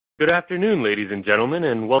Good afternoon, ladies and gentlemen,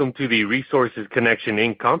 and welcome to the Resources Connection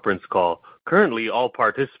Inc. conference call. Currently, all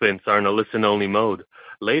participants are in a listen-only mode.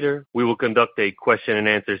 Later, we will conduct a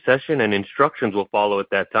question-and-answer session, and instructions will follow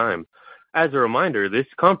at that time. As a reminder, this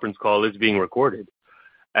conference call is being recorded.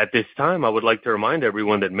 At this time, I would like to remind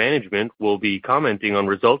everyone that management will be commenting on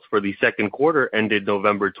results for the second quarter ended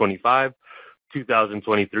November 25,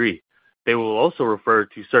 2023. They will also refer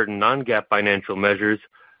to certain non-GAAP financial measures.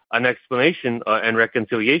 An explanation and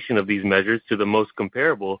reconciliation of these measures to the most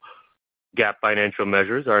comparable GAAP financial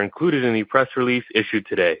measures are included in the press release issued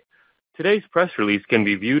today. Today's press release can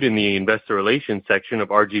be viewed in the Investor Relations section of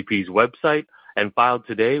RGP's website and filed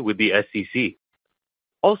today with the SEC.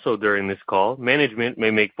 Also, during this call, management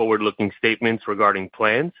may make forward-looking statements regarding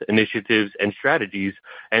plans, initiatives, and strategies,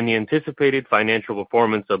 and the anticipated financial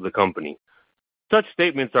performance of the company. Such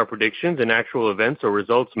statements are predictions, and actual events or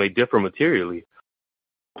results may differ materially.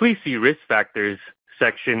 Please see Risk Factors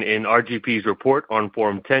section in RGP's report on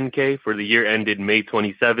Form 10-K for the year ended May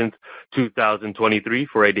 27, 2023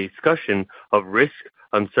 for a discussion of risk,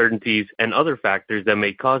 uncertainties, and other factors that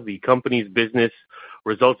may cause the company's business,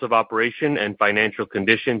 results of operation, and financial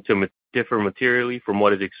condition to differ materially from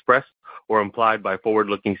what is expressed or implied by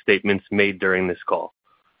forward-looking statements made during this call.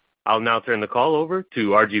 I'll now turn the call over to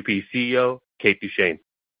RGP CEO, Kate Duchene.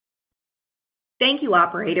 Thank you,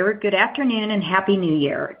 operator. Good afternoon and Happy New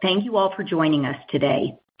Year. Thank you all for joining us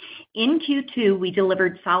today. In Q2, we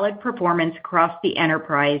delivered solid performance across the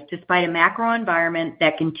enterprise despite a macro environment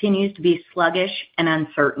that continues to be sluggish and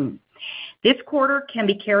uncertain. This quarter can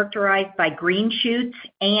be characterized by green shoots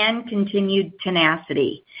and continued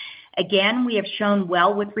tenacity. Again, we have shown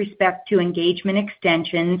well with respect to engagement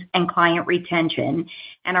extensions and client retention,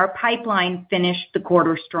 and our pipeline finished the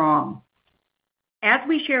quarter strong. As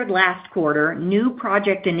we shared last quarter, new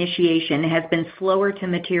project initiation has been slower to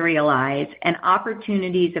materialize, and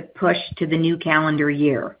opportunities have pushed to the new calendar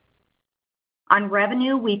year. On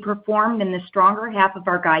revenue, we performed in the stronger half of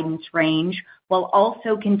our guidance range, while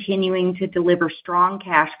also continuing to deliver strong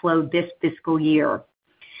cash flow this fiscal year.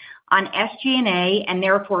 On SG&A, and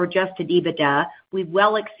therefore Adjusted EBITDA, we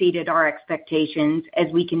well exceeded our expectations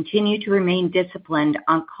as we continue to remain disciplined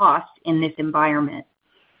on costs in this environment.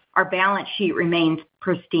 Our balance sheet remains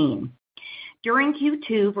pristine. During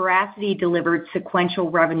Q2, Veracity delivered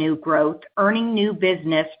sequential revenue growth, earning new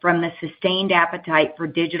business from the sustained appetite for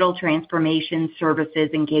digital transformation services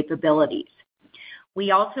and capabilities.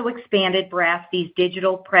 We also expanded Veracity's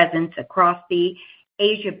digital presence across the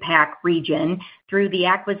Asia-Pac region through the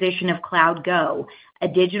acquisition of CloudGo, a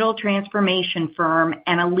digital transformation firm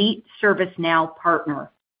and elite ServiceNow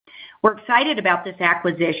partner. We're excited about this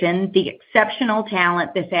acquisition, the exceptional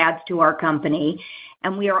talent this adds to our company,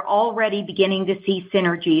 and we are already beginning to see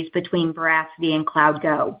synergies between Veracity and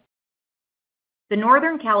CloudGo. The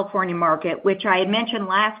Northern California market, which I had mentioned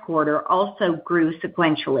last quarter, also grew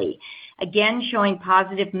sequentially, again showing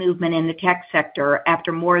positive movement in the tech sector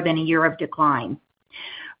after more than a year of decline.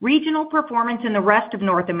 Regional performance in the rest of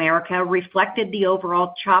North America reflected the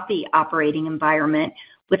overall choppy operating environment,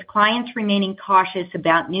 with clients remaining cautious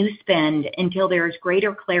about new spend until there is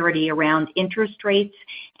greater clarity around interest rates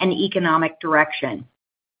and economic direction.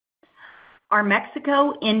 Our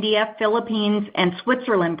Mexico, India, Philippines, and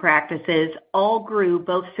Switzerland practices all grew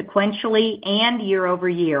both sequentially and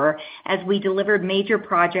year-over-year as we delivered major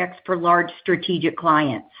projects for large strategic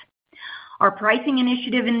clients. Our pricing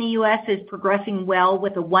initiative in the U.S. is progressing well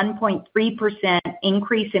with a 1.3%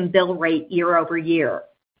 increase in bill rate year-over-year.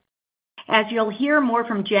 As you'll hear more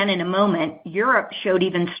from Jen in a moment, Europe showed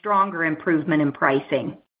even stronger improvement in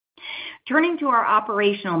pricing. Turning to our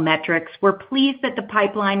operational metrics, we're pleased that the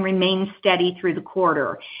pipeline remains steady through the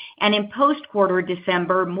quarter, and in post-quarter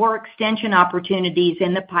December, more extension opportunities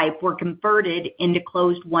in the pipe were converted into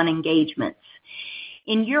closed-won engagements.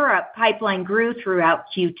 In Europe, pipeline grew throughout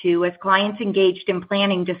Q2 as clients engaged in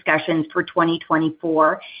planning discussions for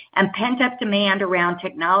 2024, and pent-up demand around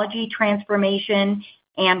technology transformation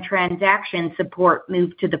and transaction support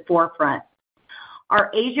moved to the forefront. Our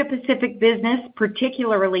Asia-Pacific business,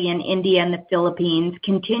 particularly in India and the Philippines,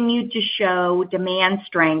 continued to show demand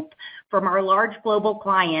strength from our large global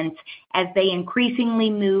clients as they increasingly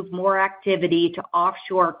move more activity to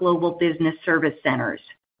offshore global business service centers.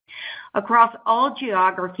 Across all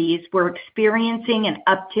geographies, we're experiencing an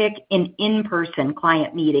uptick in in-person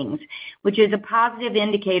client meetings, which is a positive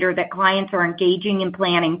indicator that clients are engaging in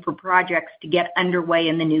planning for projects to get underway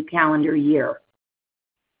in the new calendar year.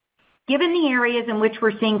 Given the areas in which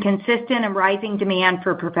we're seeing consistent and rising demand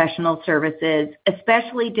for professional services,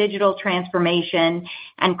 especially digital transformation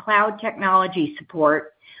and cloud technology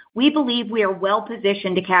support, We believe we are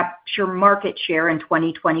well-positioned to capture market share in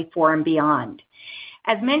 2024 and beyond.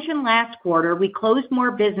 As mentioned last quarter, we closed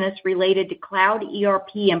more business related to cloud ERP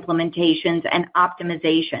implementations and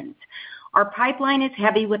optimizations. Our pipeline is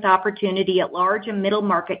heavy with opportunity at large and middle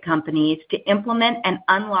market companies to implement and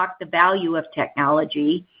unlock the value of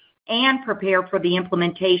technology and prepare for the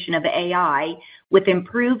implementation of AI with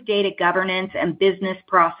improved data governance and business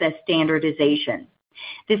process standardization.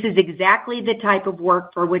 This is exactly the type of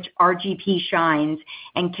work for which RGP shines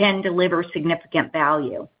and can deliver significant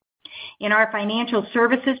value. In our financial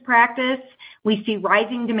services practice, we see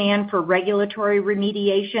rising demand for regulatory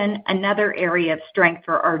remediation, another area of strength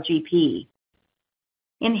for RGP.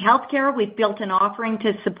 In healthcare, we've built an offering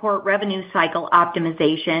to support revenue cycle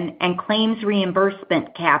optimization and claims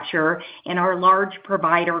reimbursement capture in our large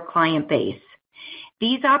provider client base.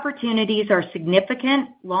 These opportunities are significant,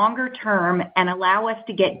 longer term, and allow us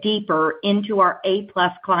to get deeper into our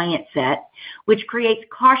A-plus client set, which creates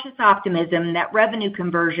cautious optimism that revenue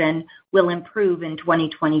conversion will improve in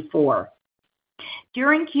 2024.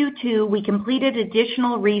 During Q2, we completed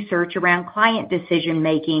additional research around client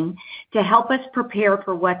decision-making to help us prepare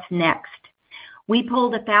for what's next. We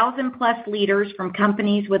polled 1,000-plus leaders from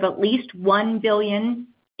companies with at least $1 billion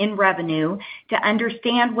in revenue to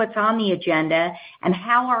understand what's on the agenda and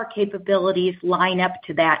how our capabilities line up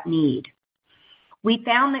to that need. We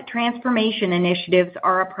found that transformation initiatives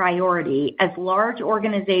are a priority as large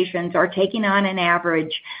organizations are taking on an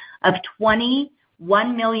average of 20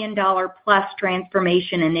 $1 million-plus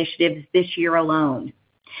transformation initiatives this year alone.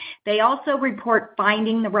 They also report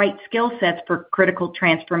finding the right skill sets for critical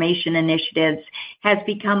transformation initiatives has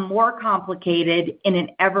become more complicated in an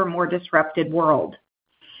ever more disrupted world.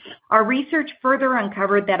 Our research further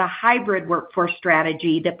uncovered that a hybrid workforce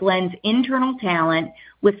strategy that blends internal talent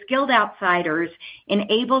with skilled outsiders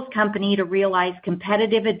enables companies to realize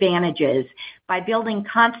competitive advantages by building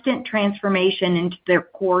constant transformation into their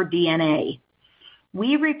core DNA.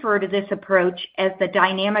 We refer to this approach as the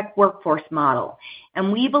dynamic workforce model,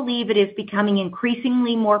 and we believe it is becoming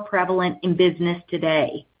increasingly more prevalent in business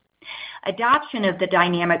today. Adoption of the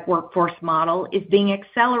dynamic workforce model is being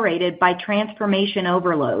accelerated by transformation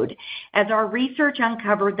overload, as our research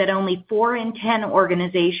uncovered that only 4 in 10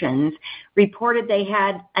 organizations reported they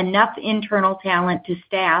had enough internal talent to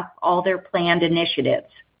staff all their planned initiatives.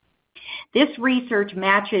 This research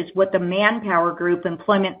matches what the Manpower Group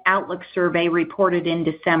Employment Outlook Survey reported in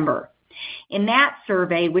December. In that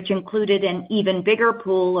survey, which included an even bigger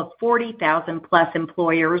pool of 40,000-plus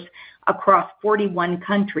employers across 41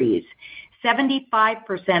 countries,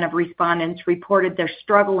 75% of respondents reported they're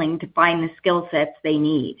struggling to find the skill sets they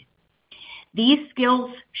need. These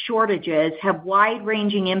skills shortages have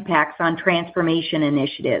wide-ranging impacts on transformation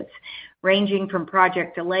initiatives, ranging from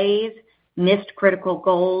project delays, missed critical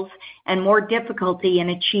goals, and more difficulty in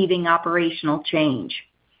achieving operational change.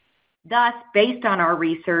 Thus, based on our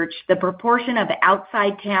research, the proportion of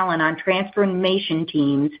outside talent on transformation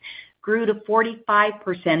teams grew to 45%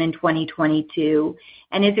 in 2022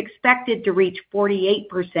 and is expected to reach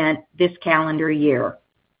 48% this calendar year.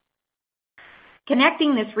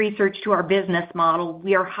 Connecting this research to our business model,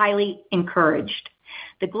 we are highly encouraged.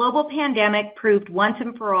 The global pandemic proved once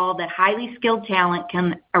and for all that highly skilled talent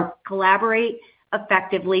can collaborate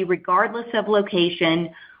effectively regardless of location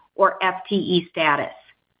or FTE status.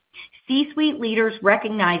 C-suite leaders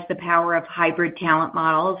recognize the power of hybrid talent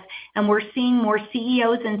models, and we're seeing more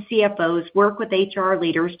CEOs and CFOs work with HR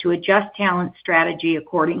leaders to adjust talent strategy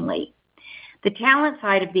accordingly. The talent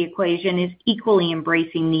side of the equation is equally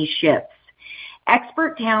embracing these shifts.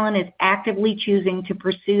 Expert talent is actively choosing to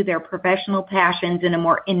pursue their professional passions in a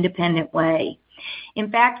more independent way.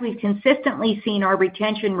 In fact, we've consistently seen our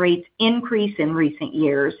retention rates increase in recent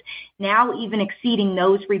years, now even exceeding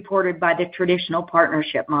those reported by the traditional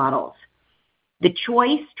partnership models. The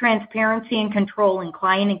choice, transparency, and control in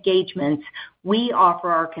client engagements we offer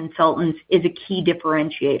our consultants is a key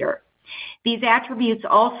differentiator. These attributes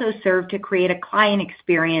also serve to create a client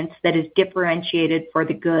experience that is differentiated for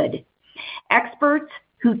the good. Experts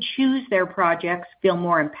who choose their projects feel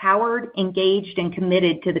more empowered, engaged, and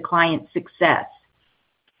committed to the client's success.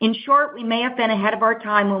 In short, we may have been ahead of our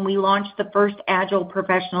time when we launched the first agile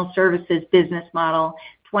professional services business model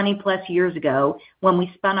 20-plus years ago when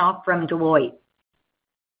we spun off from Deloitte.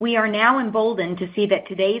 We are now emboldened to see that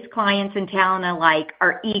today's clients and talent alike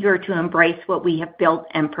are eager to embrace what we have built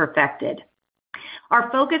and perfected.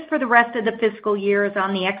 Our focus for the rest of the fiscal year is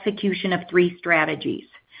on the execution of 3 strategies.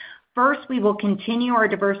 First, we will continue our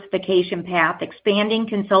diversification path, expanding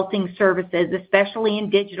consulting services, especially in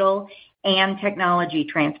digital and technology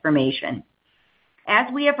transformation. As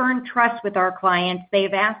we have earned trust with our clients, they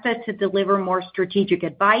have asked us to deliver more strategic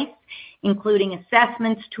advice, including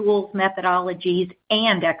assessments, tools, methodologies,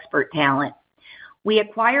 and expert talent. We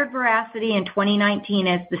acquired Veracity in 2019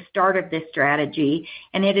 as the start of this strategy,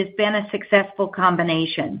 and it has been a successful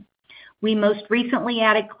combination. We most recently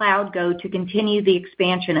added CloudGo to continue the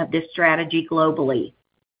expansion of this strategy globally.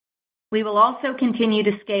 We will also continue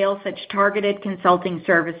to scale such targeted consulting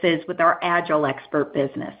services with our Agile expert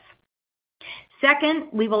business. Second,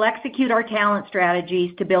 we will execute our talent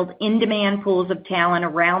strategies to build in-demand pools of talent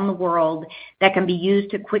around the world that can be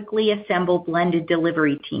used to quickly assemble blended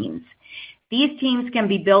delivery teams. These teams can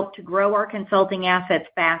be built to grow our consulting assets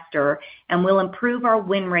faster and will improve our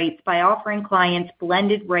win rates by offering clients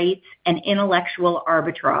blended rates and intellectual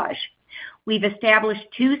arbitrage. We've established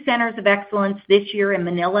 2 centers of excellence this year in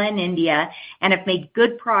Manila and India and have made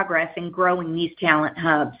good progress in growing these talent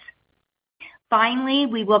hubs. Finally,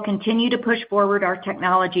 we will continue to push forward our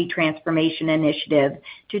technology transformation initiative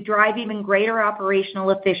to drive even greater operational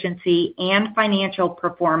efficiency and financial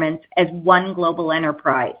performance as one global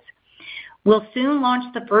enterprise. We'll soon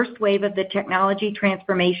launch the first wave of the technology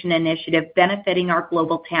transformation initiative benefiting our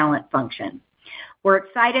global talent function. We're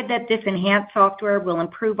excited that this enhanced software will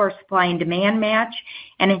improve our supply and demand match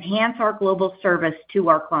and enhance our global service to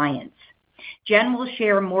our clients. Jen will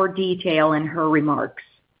share more detail in her remarks.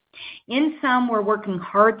 In sum, we're working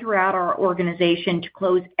hard throughout our organization to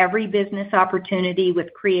close every business opportunity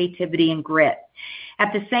with creativity and grit.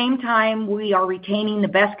 At the same time, we are retaining the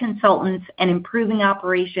best consultants and improving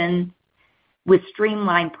operations with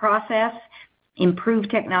streamlined process,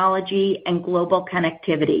 improved technology, and global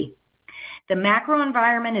connectivity. The macro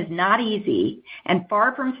environment is not easy, and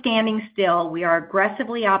far from standing still, we are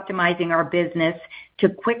aggressively optimizing our business to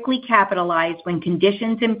quickly capitalize when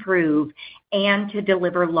conditions improve and to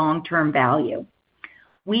deliver long-term value.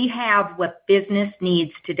 We have what business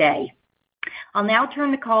needs today. I'll now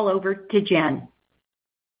turn the call over to Jen.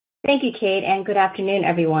 Thank you, Kate, and good afternoon,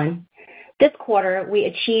 everyone. This quarter, we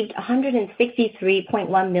achieved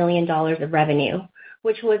 $163.1 million of revenue,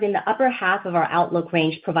 which was in the upper half of our outlook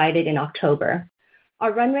range provided in October.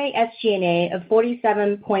 Our run rate SG&A of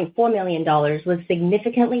 $47.4 million was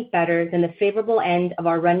significantly better than the favorable end of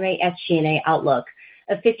our run rate SG&A outlook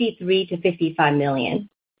of $53 to $55 million.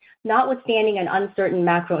 Notwithstanding an uncertain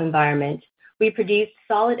macro environment, we produced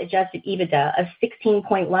solid adjusted EBITDA of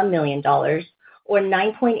 $16.1 million, or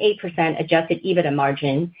 9.8% adjusted EBITDA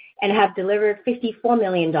margin, and have delivered $54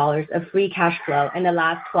 million of free cash flow in the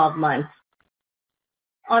last 12 months.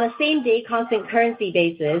 On a same-day constant currency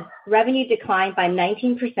basis, revenue declined by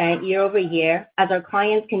 19% year over year as our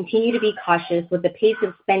clients continue to be cautious with the pace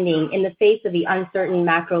of spending in the face of the uncertain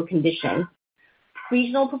macro conditions.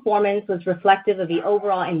 Regional performance was reflective of the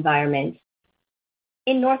overall environment.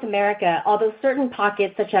 In North America, although certain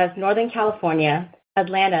pockets such as Northern California,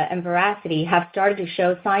 Atlanta, and Veracity have started to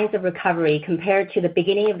show signs of recovery compared to the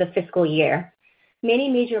beginning of the fiscal year, many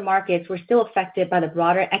major markets were still affected by the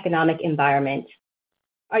broader economic environment.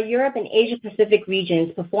 Our Europe and Asia-Pacific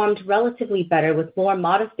regions performed relatively better with more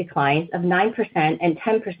modest declines of 9% and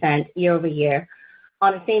 10% year over year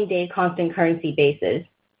on a same-day constant currency basis.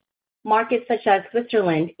 Markets such as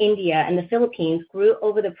Switzerland, India, and the Philippines grew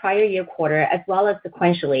over the prior year quarter as well as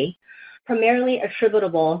sequentially, primarily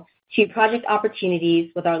attributable to project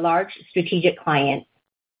opportunities with our large strategic clients.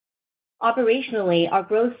 Operationally, our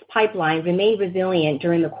growth pipeline remained resilient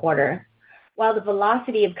during the quarter. While the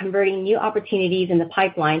velocity of converting new opportunities in the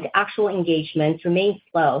pipeline to actual engagements remains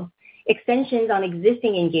slow, extensions on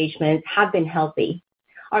existing engagements have been healthy.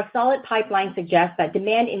 Our solid pipeline suggests that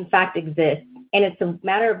demand in fact exists, and it's a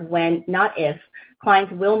matter of when, not if,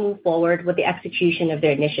 clients will move forward with the execution of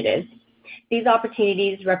their initiatives. These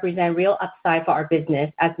opportunities represent real upside for our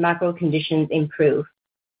business as macro conditions improve.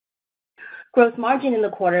 Gross margin in the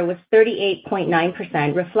quarter was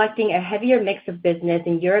 38.9%, reflecting a heavier mix of business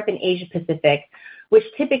in Europe and Asia Pacific, which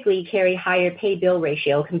typically carry higher pay-bill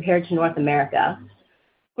ratio compared to North America.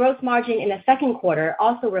 Gross margin in the second quarter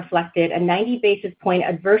also reflected a 90 basis point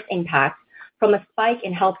adverse impact from a spike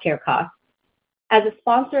in healthcare costs. As a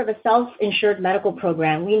sponsor of a self-insured medical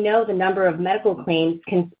program, we know the number of medical claims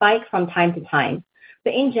can spike from time to time.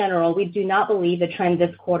 But in general, we do not believe the trend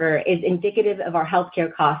this quarter is indicative of our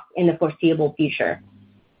healthcare costs in the foreseeable future.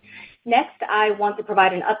 Next, I want to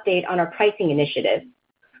provide an update on our pricing initiative.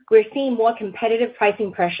 We're seeing more competitive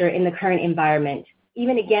pricing pressure in the current environment.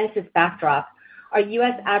 Even against this backdrop, our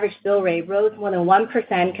U.S. average bill rate rose more than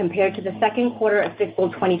 1% compared to the second quarter of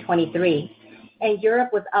fiscal 2023, and Europe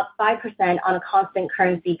was up 5% on a constant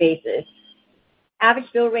currency basis.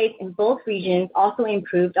 Average bill rates in both regions also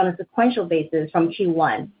improved on a sequential basis from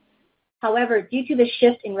Q1. However, due to the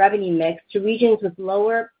shift in revenue mix to regions with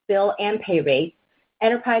lower bill and pay rates,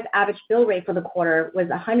 enterprise average bill rate for the quarter was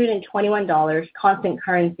 $121 constant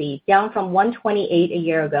currency, down from $128 a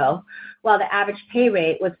year ago, while the average pay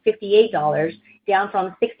rate was $58, down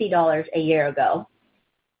from $60 a year ago.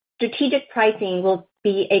 Strategic pricing will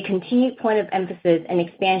be a continued point of emphasis and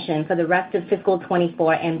expansion for the rest of fiscal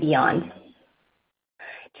 24 and beyond.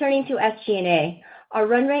 Turning to SG&A, our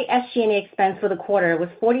run rate SG&A expense for the quarter was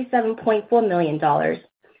 $47.4 million,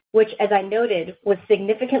 which, as I noted, was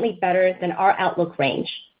significantly better than our outlook range.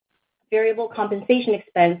 Variable compensation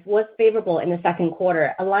expense was favorable in the second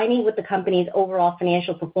quarter, aligning with the company's overall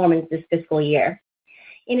financial performance this fiscal year.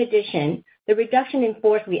 In addition, the reduction in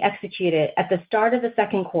force we executed at the start of the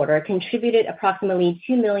second quarter contributed approximately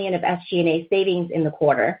 $2 million of SG&A savings in the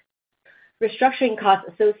quarter. Restructuring costs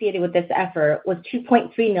associated with this effort was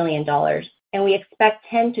 $2.3 million, and we expect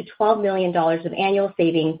 $10 to $12 million of annual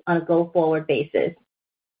savings on a go-forward basis.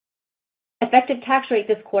 Effective tax rate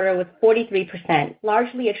this quarter was 43%,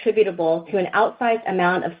 largely attributable to an outsized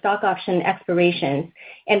amount of stock option expirations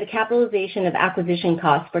and the capitalization of acquisition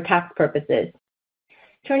costs for tax purposes.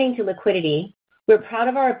 Turning to liquidity, we're proud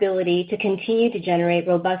of our ability to continue to generate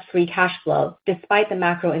robust free cash flow despite the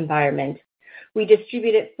macro environment. We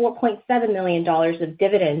distributed $4.7 million of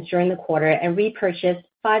dividends during the quarter and repurchased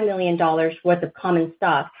 $5 million worth of common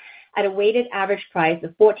stock at a weighted average price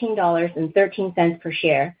of $14.13 per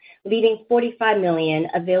share, leaving $45 million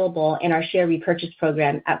available in our share repurchase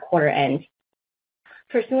program at quarter end.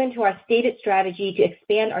 Pursuant to our stated strategy to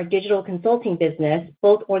expand our digital consulting business,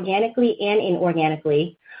 both organically and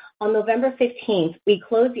inorganically, on November 15th, we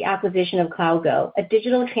closed the acquisition of CloudGo, a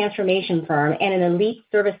digital transformation firm and an elite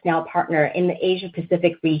ServiceNow partner in the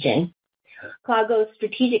Asia-Pacific region. CloudGo's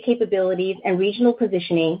strategic capabilities and regional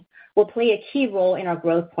positioning will play a key role in our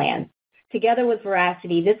growth plans. Together with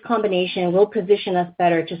Veracity, this combination will position us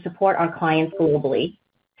better to support our clients globally.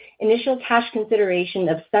 Initial cash consideration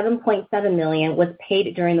of $7.7 million was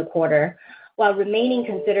paid during the quarter, while remaining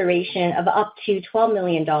consideration of up to $12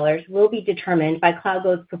 million will be determined by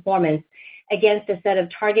CloudGo's performance against a set of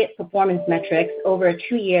target performance metrics over a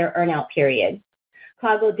 2-year earnout period.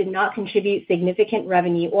 CloudGo did not contribute significant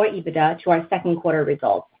revenue or EBITDA to our second quarter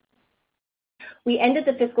results. We ended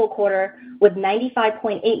the fiscal quarter with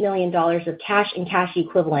 $95.8 million of cash and cash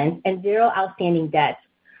equivalents and zero outstanding debt.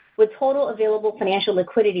 With total available financial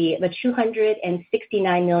liquidity of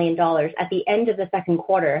 $269 million at the end of the second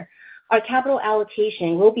quarter, our capital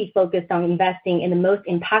allocation will be focused on investing in the most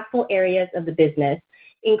impactful areas of the business,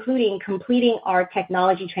 including completing our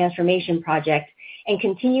technology transformation project and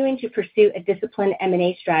continuing to pursue a disciplined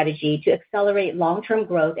M&A strategy to accelerate long-term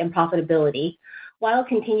growth and profitability, while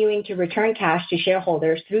continuing to return cash to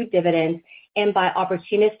shareholders through dividends and by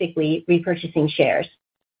opportunistically repurchasing shares.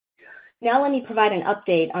 Now let me provide an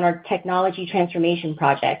update on our technology transformation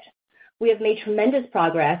project. We have made tremendous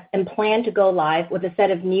progress and plan to go live with a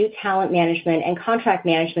set of new talent management and contract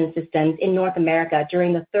management systems in North America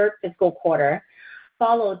during the third fiscal quarter,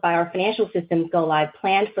 followed by our financial systems go live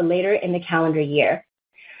planned for later in the calendar year.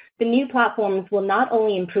 The new platforms will not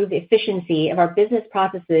only improve the efficiency of our business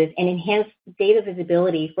processes and enhance data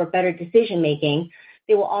visibility for better decision-making,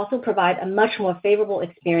 they will also provide a much more favorable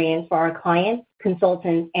experience for our clients,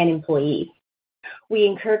 consultants, and employees. We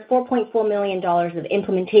incurred $4.4 million of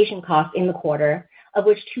implementation costs in the quarter, of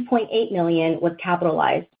which $2.8 million was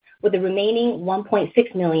capitalized, with the remaining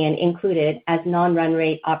 $1.6 million included as non-run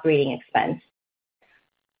rate operating expense.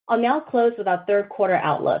 I'll now close with our third quarter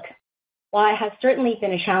outlook. While it has certainly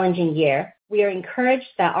been a challenging year, we are encouraged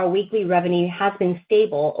that our weekly revenue has been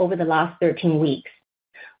stable over the last 13 weeks.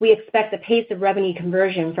 We expect the pace of revenue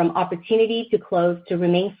conversion from opportunity to close to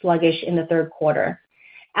remain sluggish in the third quarter.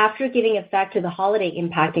 After giving effect to the holiday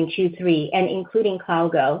impact in Q3 and including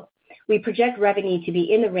CloudGo, we project revenue to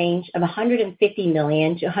be in the range of $150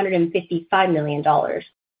 million to $155 million.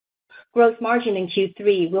 Gross margin in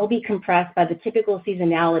Q3 will be compressed by the typical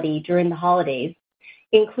seasonality during the holidays,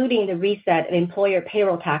 including the reset of employer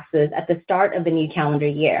payroll taxes at the start of the new calendar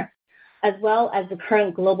year, as well as the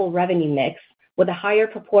current global revenue mix with a higher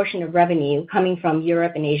proportion of revenue coming from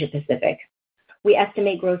Europe and Asia Pacific. We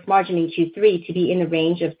estimate gross margin in Q3 to be in the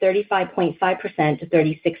range of 35.5% to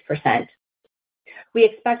 36%. We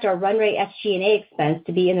expect our run rate SG&A expense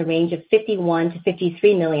to be in the range of $51 to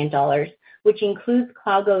 $53 million, which includes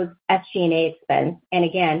CloudGo's SG&A expense and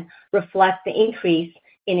again reflects the increase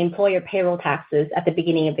in employer payroll taxes at the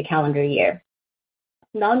beginning of the calendar year.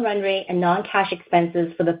 Non-run rate and non-cash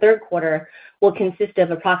expenses for the third quarter will consist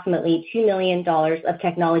of approximately $2 million of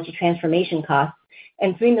technology transformation costs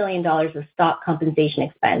and $3 million of stock compensation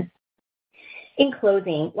expense. In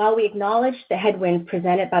closing, while we acknowledge the headwinds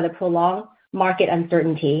presented by the prolonged market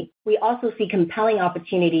uncertainty, we also see compelling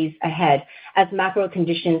opportunities ahead as macro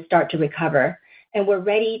conditions start to recover, and we're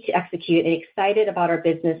ready to execute and excited about our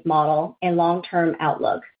business model and long-term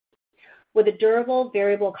outlook. With a durable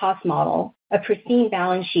variable cost model, a pristine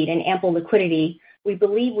balance sheet, and ample liquidity, we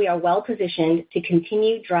believe we are well-positioned to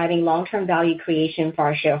continue driving long-term value creation for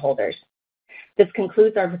our shareholders. This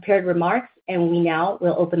concludes our prepared remarks, and we now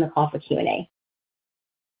will open the call for Q&A.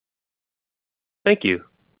 Thank you.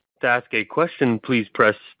 To ask a question, please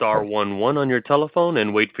press star 11 on your telephone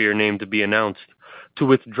and wait for your name to be announced. To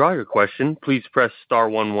withdraw your question, please press star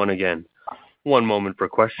 11 again. One moment for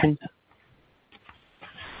questions.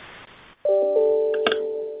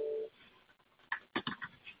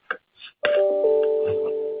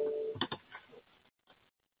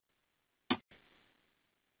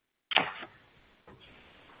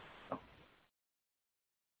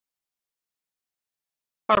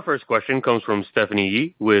 Our first question comes from Stephanie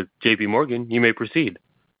Yee with JP Morgan. You may proceed.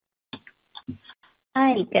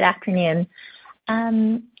 Hi, good afternoon.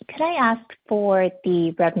 Could I ask for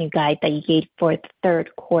the revenue guide that you gave for the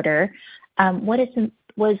third quarter? What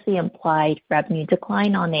was the implied revenue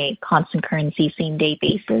decline on a constant currency same-day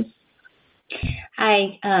basis?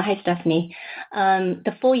 Hi, Stephanie.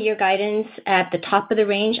 The full year guidance at the top of the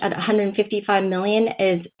range at $155 million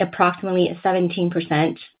is approximately a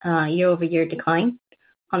 17% year-over-year decline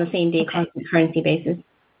on the same-day constant currency basis.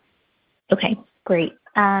 Okay, great.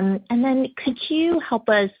 And then could you help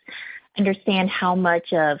us understand how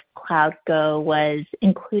much of CloudGo was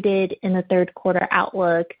included in the third quarter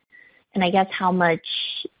outlook, and I guess how much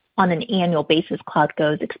on an annual basis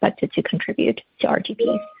CloudGo is expected to contribute to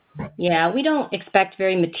RGP? Yeah, we don't expect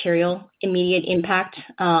very material immediate impact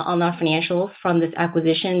on our financials from this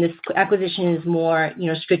acquisition. This acquisition is more,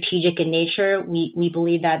 strategic in nature. We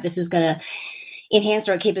believe that this is going to enhance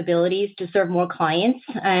our capabilities to serve more clients,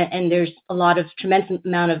 and there's a tremendous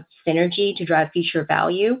amount of synergy to drive future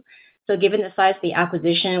value. So given the size of the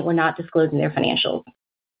acquisition, we're not disclosing their financials.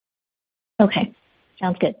 Okay,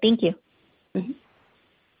 sounds good. Thank you. Mm-hmm.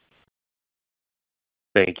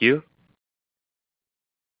 Thank you.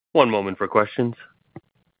 One moment for questions.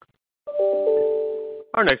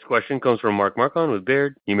 Our next question comes from Mark Marcon with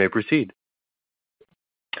Baird. You may proceed.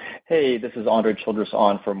 Hey, this is Andre Childress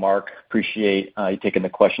on for Mark. Appreciate you taking the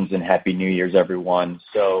questions, and Happy New Year's, everyone.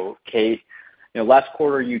 So, Kate, last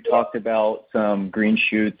quarter you talked about some green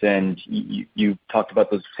shoots, and you talked about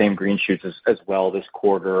those same green shoots as well this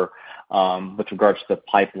quarter with regards to the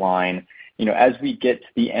pipeline. As we get to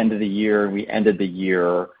the end of the year, and we ended the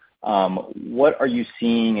year, what are you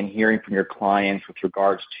seeing and hearing from your clients with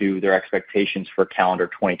regards to their expectations for calendar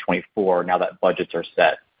 2024 now that budgets are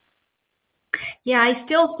set? Yeah, I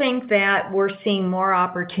still think that we're seeing more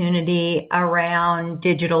opportunity around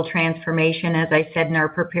digital transformation, as I said in our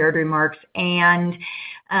prepared remarks, and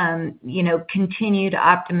continued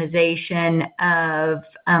optimization of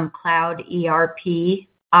cloud ERP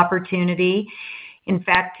opportunity. In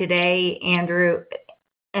fact, today, Andrew,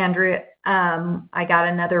 I got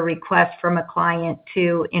another request from a client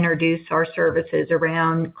to introduce our services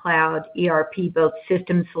around cloud ERP, both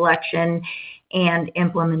system selection and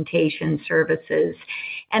implementation services.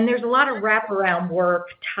 And there's a lot of wraparound work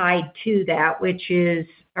tied to that, which is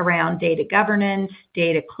around data governance,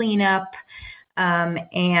 data cleanup,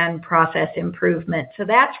 and process improvement. So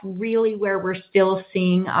that's really where we're still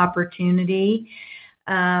seeing opportunity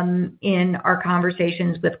in our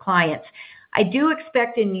conversations with clients. I do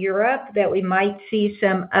expect in Europe that we might see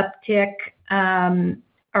some uptick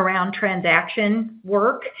around transaction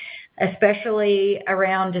work, especially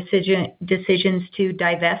around decisions to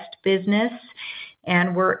divest business.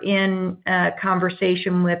 And we're in a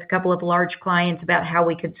conversation with a couple of large clients about how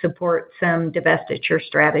we could support some divestiture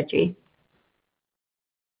strategy.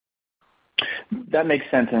 That makes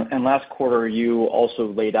sense. And last quarter, you also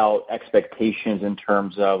laid out expectations in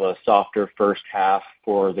terms of a softer first half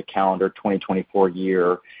for the calendar 2024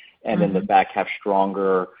 year, and then the back half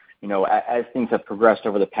stronger. As things have progressed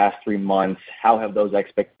over the past 3 months, how have those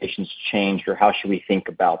expectations changed, or how should we think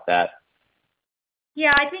about that?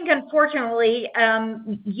 Yeah, I think unfortunately, the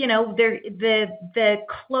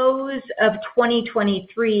close of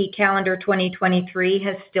 2023, calendar 2023,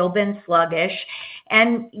 has still been sluggish.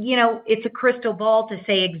 And, it's a crystal ball to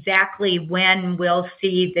say exactly when we'll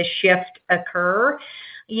see the shift occur.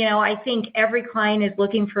 I think every client is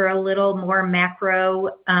looking for a little more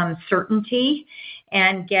macro certainty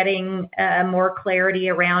and getting more clarity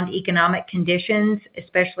around economic conditions,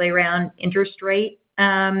 especially around interest rate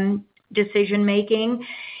decision making.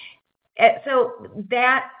 So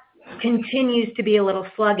that continues to be a little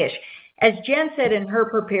sluggish. As Jen said in her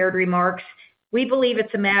prepared remarks, we believe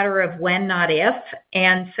it's a matter of when, not if.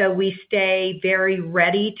 And so we stay very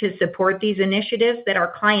ready to support these initiatives that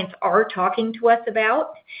our clients are talking to us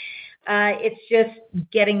about. It's just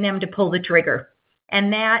getting them to pull the trigger.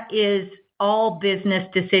 And that is all business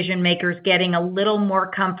decision makers getting a little more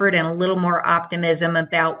comfort and a little more optimism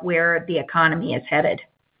about where the economy is headed.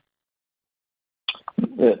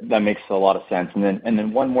 That makes a lot of sense. And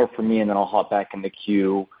then one more for me, and then I'll hop back in the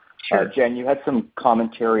queue. Sure. Jen, you had some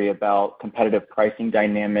commentary about competitive pricing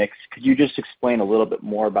dynamics. Could you just explain a little bit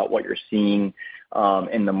more about what you're seeing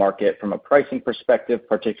in the market from a pricing perspective,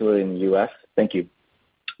 particularly in the U.S.? Thank you.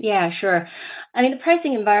 Yeah, sure. I mean, the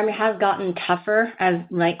pricing environment has gotten tougher as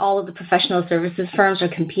like all of the professional services firms are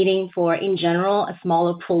competing for, in general, a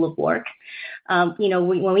smaller pool of work.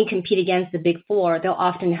 When we compete against the big four, they'll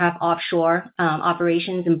often have offshore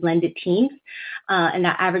operations and blended teams, and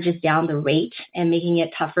that averages down the rate and making it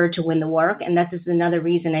tougher to win the work. And that's just another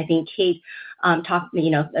reason I think Kate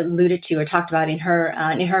alluded to or talked about in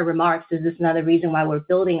her remarks. Is this another reason why we're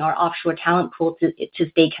building our offshore talent pool to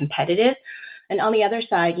stay competitive? And on the other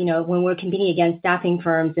side, when we're competing against staffing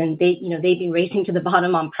firms and they've been racing to the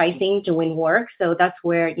bottom on pricing to win work. So that's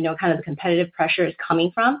where, kind of the competitive pressure is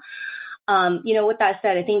coming from. With that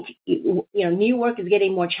said, I think, new work is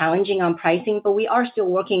getting more challenging on pricing, but we are still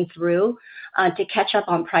working through to catch up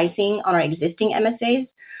on pricing on our existing MSAs.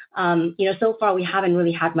 So far we haven't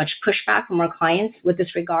really had much pushback from our clients with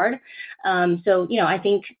this regard. I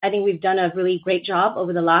think we've done a really great job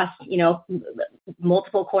over the last,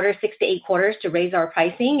 multiple quarters, 6 to 8 quarters to raise our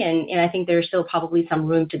pricing. And I think there's still probably some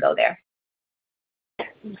room to go there.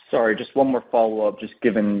 Sorry, just one more follow-up, just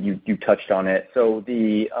given you touched on it. So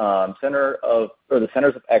the centers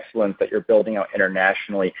of excellence that you're building out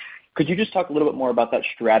internationally, could you just talk a little bit more about that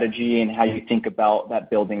strategy and how you think about that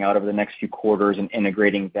building out over the next few quarters and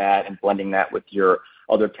integrating that and blending that with your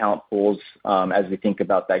other talent pools as we think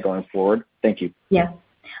about that going forward? Thank you. Yeah.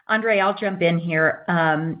 Andre, I'll jump in here.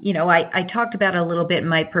 I talked about it a little bit in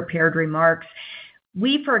my prepared remarks.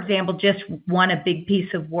 We, for example, just won a big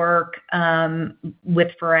piece of work with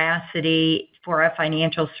Veracity for a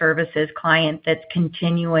financial services client that's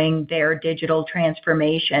continuing their digital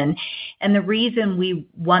transformation. And the reason we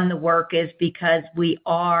won the work is because we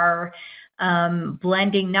are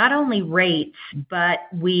blending not only rates, but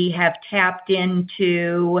we have tapped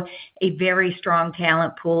into a very strong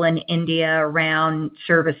talent pool in India around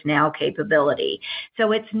ServiceNow capability.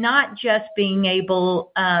 So it's not just being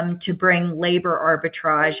able to bring labor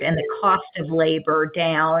arbitrage and the cost of labor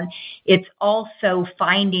down. It's also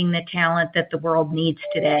finding the talent that the world needs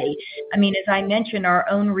today. I mean, as I mentioned, our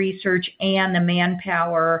own research and the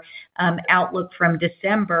Manpower outlook from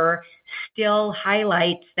December still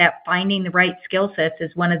highlights that finding the right skill sets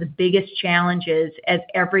is one of the biggest challenges as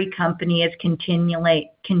every company is continuing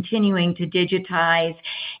to digitize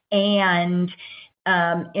and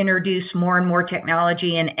introduce more and more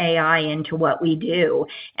technology and AI into what we do.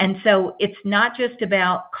 And so it's not just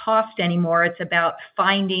about cost anymore. It's about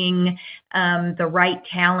finding the right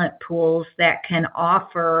talent pools that can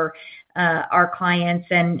offer our clients,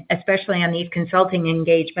 and especially on these consulting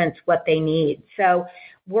engagements, what they need. So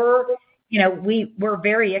we're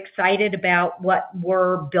very excited about what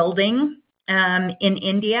we're building in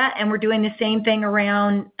India, and we're doing the same thing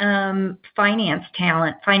around finance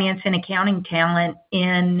and accounting talent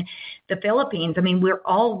in the Philippines. I mean, we're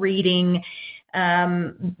all reading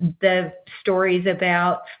the stories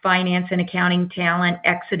about finance and accounting talent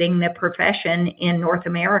exiting the profession in North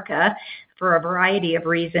America for a variety of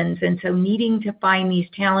reasons. And so needing to find these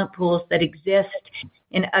talent pools that exist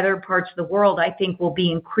in other parts of the world, I think will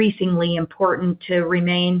be increasingly important to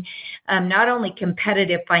remain not only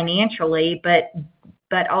competitive financially, but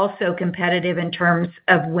also competitive in terms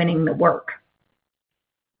of winning the work.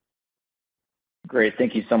 Great.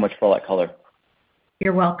 Thank you so much for all that color.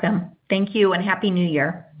 You're welcome. Thank you, and Happy New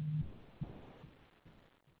Year.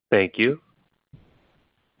 Thank you.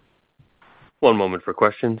 One moment for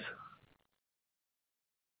questions.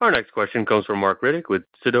 Our next question comes from Mark Riddick with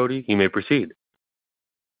Sidoti. You may proceed.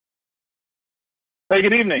 Hey,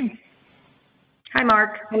 good evening. Hi,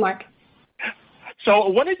 Mark. Hi, Mark. So I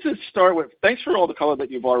wanted to start with, thanks for all the color that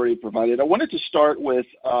you've already provided. I wanted to start with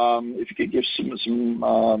if you could give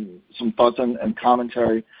some thoughts and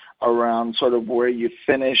commentary around sort of where you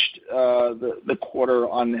finished the quarter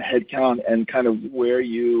on headcount and kind of where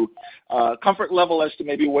you comfort level as to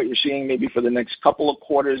maybe what you're seeing maybe for the next couple of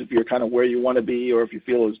quarters, if you're kind of where you want to be, or if you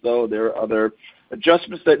feel as though there are other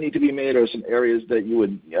adjustments that need to be made or some areas that you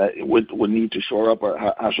would need to shore up, or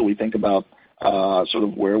how should we think about sort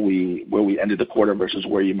of where we ended the quarter versus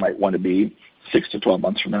where you might want to be 6 to 12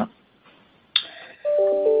 months from now?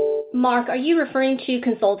 Mark, are you referring to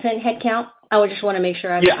consultant headcount? I would just want to make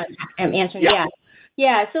sure I'm answering.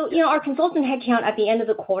 Yeah. So, our consultant headcount at the end of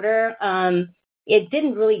the quarter, it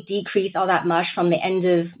didn't really decrease all that much from the end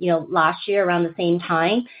of, last year around the same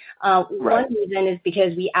time. One reason is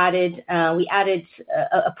because we added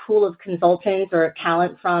a pool of consultants or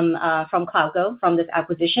talent from CloudGo from this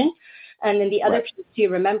acquisition. And then the other piece to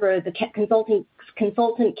remember, the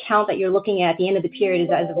consultant count that you're looking at the end of the period is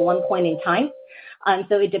as of one point in time.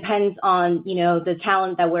 So it depends on, the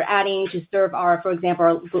talent that we're adding to serve for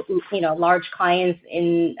example, large clients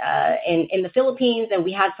in the Philippines. And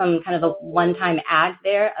we had some kind of a one-time add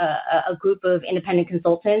there, a group of independent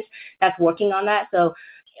consultants that's working on that. So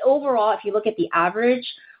overall, if you look at the average,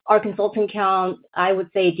 our consultant count, I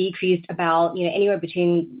would say decreased about, anywhere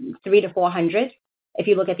between 300 to 400 if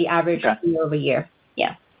you look at the average year over year.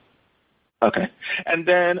 Yeah. Okay. And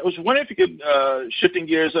then I was wondering if you could, shifting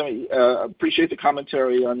gears, appreciate the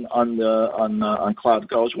commentary on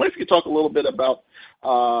CloudGo. I was wondering if you could talk a little bit about,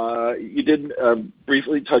 you did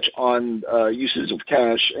briefly touch on uses of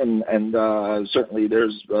cash, and certainly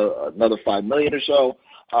there's another $5 million or so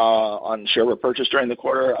on share repurchase during the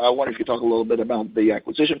quarter. I wonder if you could talk a little bit about the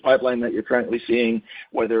acquisition pipeline that you're currently seeing,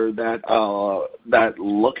 whether that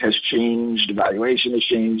look has changed, valuation has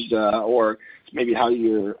changed, or maybe how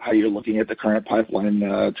you're looking at the current pipeline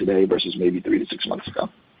today versus maybe 3 to 6 months ago.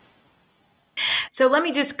 So let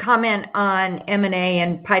me just comment on M&A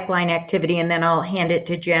and pipeline activity, and then I'll hand it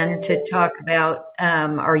to Jen to talk about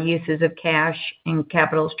our uses of cash and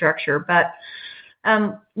capital structure. But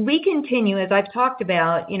we continue, as I've talked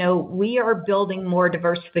about, we are building more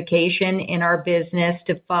diversification in our business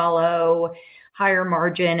to follow higher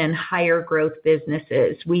margin and higher growth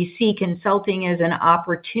businesses. We see consulting as an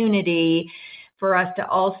opportunity for us to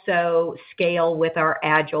also scale with our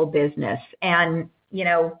Agile business. And,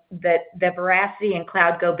 the Veracity and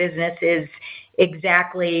CloudGo business is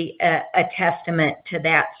exactly a testament to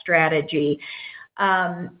that strategy.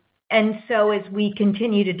 And so as we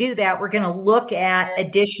continue to do that, we're going to look at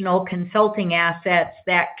additional consulting assets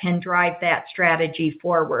that can drive that strategy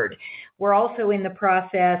forward. We're also in the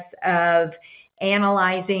process of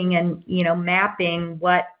analyzing and, mapping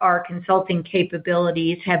what our consulting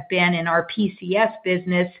capabilities have been in our PCS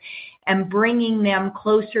business and bringing them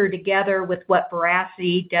closer together with what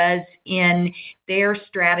Veracity does in their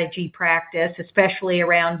strategy practice, especially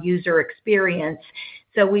around user experience.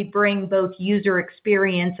 So we bring both user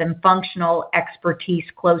experience and functional expertise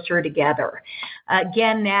closer together.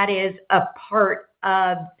 Again, that is a part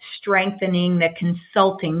of strengthening the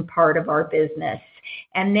consulting part of our business,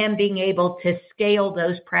 and then being able to scale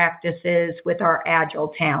those practices with our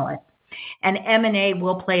Agile talent. And M&A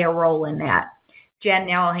will play a role in that. Jen,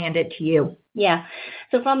 now I'll hand it to you. Yeah.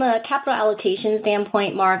 So from a capital allocation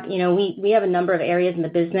standpoint, Mark, we have a number of areas in the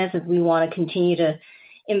business that we want to continue to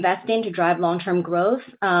invest in to drive long-term growth.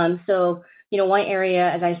 So, one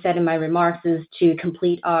area, as I said in my remarks, is to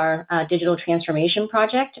complete our digital transformation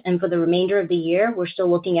project. And for the remainder of the year, we're still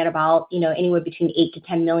looking at about, anywhere between $8 to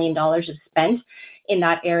 $10 million of spend in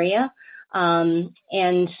that area.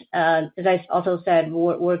 And as I also said,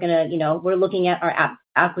 we're looking at our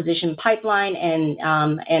acquisition pipeline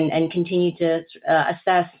and continue to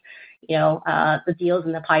assess, the deals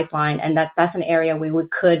in the pipeline. And that's an area we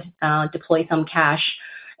could deploy some cash.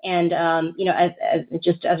 And,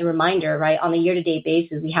 just as a reminder, right, on a year-to-date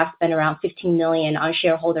basis, we have spent around $15 million on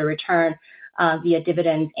shareholder return via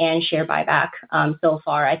dividends and share buyback so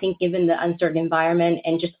far. I think given the uncertain environment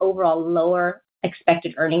and just overall lower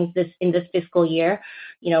expected earnings in this fiscal year,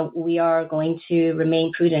 we are going to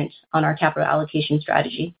remain prudent on our capital allocation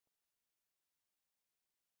strategy.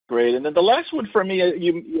 Great. And then the last one for me,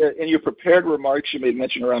 in your prepared remarks, you made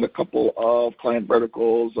mention around a couple of client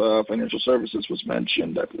verticals. Financial services was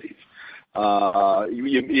mentioned, I believe.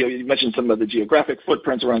 You mentioned some of the geographic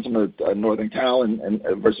footprints around some of Northern Cal and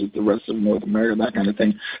versus the rest of North America, that kind of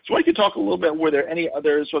thing. So I could talk a little bit, were there any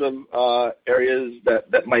other sort of areas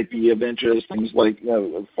that might be of interest, things like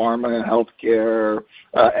pharma, healthcare,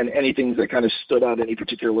 and anything that kind of stood out, any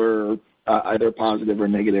particular either positive or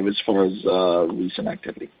negative as far as recent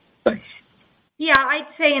activity? Thanks. Yeah, I'd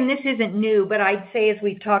say, and this isn't new, but I'd say, as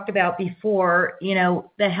we've talked about before, the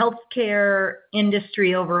healthcare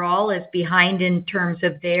industry overall is behind in terms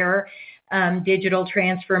of their digital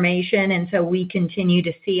transformation. And so we continue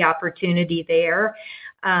to see opportunity there.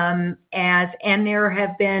 And there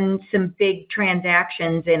have been some big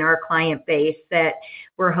transactions in our client base that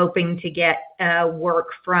we're hoping to get work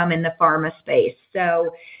from in the pharma space.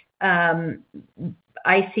 So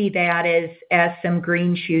I see that as some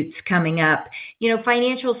green shoots coming up.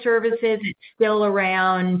 Financial services, it's still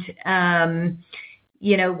around,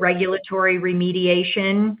 regulatory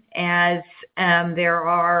remediation as there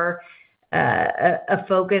are a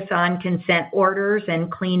focus on consent orders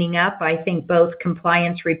and cleaning up. I think both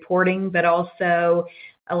compliance reporting, but also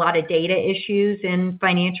a lot of data issues in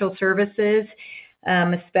financial services,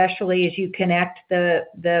 especially as you connect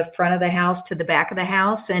the front of the house to the back of the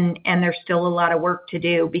house. And there's still a lot of work to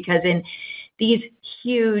do, because in these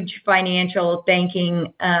huge financial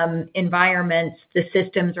banking environments, the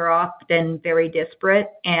systems are often very disparate,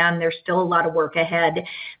 and there's still a lot of work ahead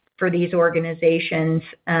for these organizations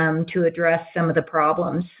to address some of the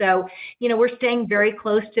problems. So, we're staying very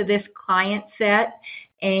close to this client set,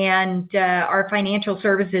 and our financial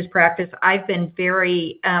services practice, I've been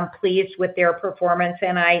very pleased with their performance,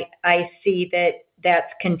 and I see that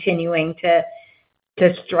that's continuing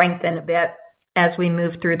to strengthen a bit as we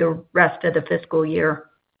move through the rest of the fiscal year.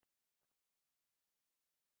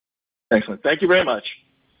 Excellent. Thank you very much.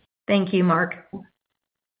 Thank you, Mark.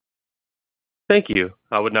 Thank you.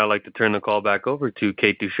 I would now like to turn the call back over to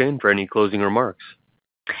Kate Duchene for any closing remarks.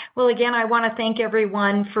 Well, again, I want to thank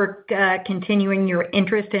everyone for continuing your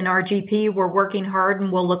interest in RGP. We're working hard,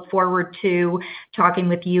 and we'll look forward to talking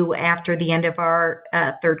with you after the end of our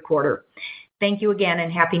third quarter. Thank you again,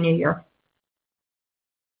 and Happy New Year.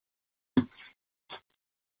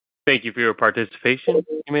 Thank you for your participation.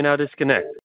 You may now disconnect.